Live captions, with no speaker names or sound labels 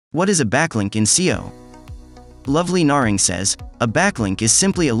What is a backlink in SEO? Lovely Naring says, a backlink is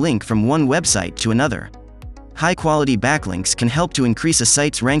simply a link from one website to another. High-quality backlinks can help to increase a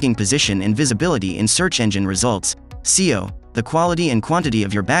site's ranking position and visibility in search engine results. SEO, the quality and quantity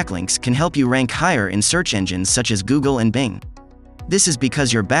of your backlinks can help you rank higher in search engines such as Google and Bing. This is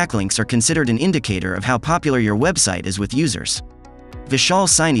because your backlinks are considered an indicator of how popular your website is with users. Vishal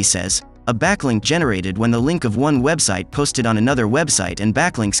Saini says, a backlink generated when the link of one website posted on another website and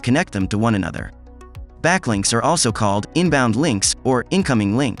backlinks connect them to one another. Backlinks are also called inbound links or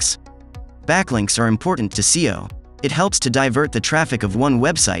incoming links. Backlinks are important to SEO. It helps to divert the traffic of one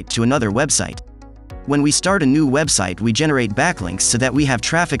website to another website. When we start a new website, we generate backlinks so that we have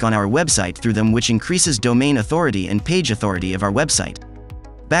traffic on our website through them, which increases domain authority and page authority of our website.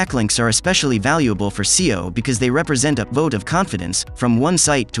 Backlinks are especially valuable for SEO because they represent a vote of confidence from one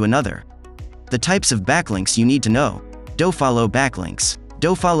site to another. The types of backlinks you need to know. Dofollow backlinks.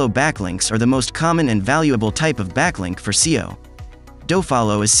 Dofollow backlinks are the most common and valuable type of backlink for SEO.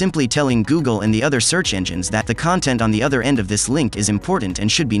 Dofollow is simply telling Google and the other search engines that the content on the other end of this link is important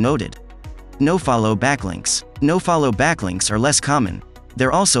and should be noted. Nofollow backlinks. Nofollow backlinks are less common.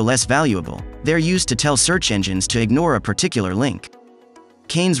 They're also less valuable. They're used to tell search engines to ignore a particular link.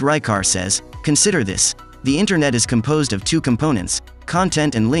 Keynes Rykar says, consider this. The internet is composed of two components,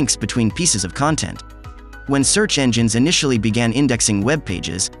 content and links between pieces of content. When search engines initially began indexing web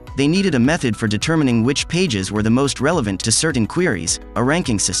pages, they needed a method for determining which pages were the most relevant to certain queries, a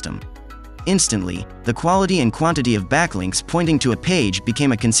ranking system. Instantly, the quality and quantity of backlinks pointing to a page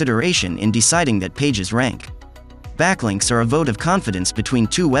became a consideration in deciding that pages rank. Backlinks are a vote of confidence between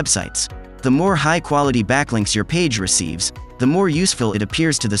two websites. The more high-quality backlinks your page receives, the more useful it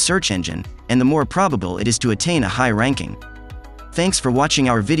appears to the search engine, and the more probable it is to attain a high ranking. Thanks for watching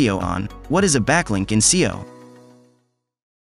our video on what is a backlink in SEO.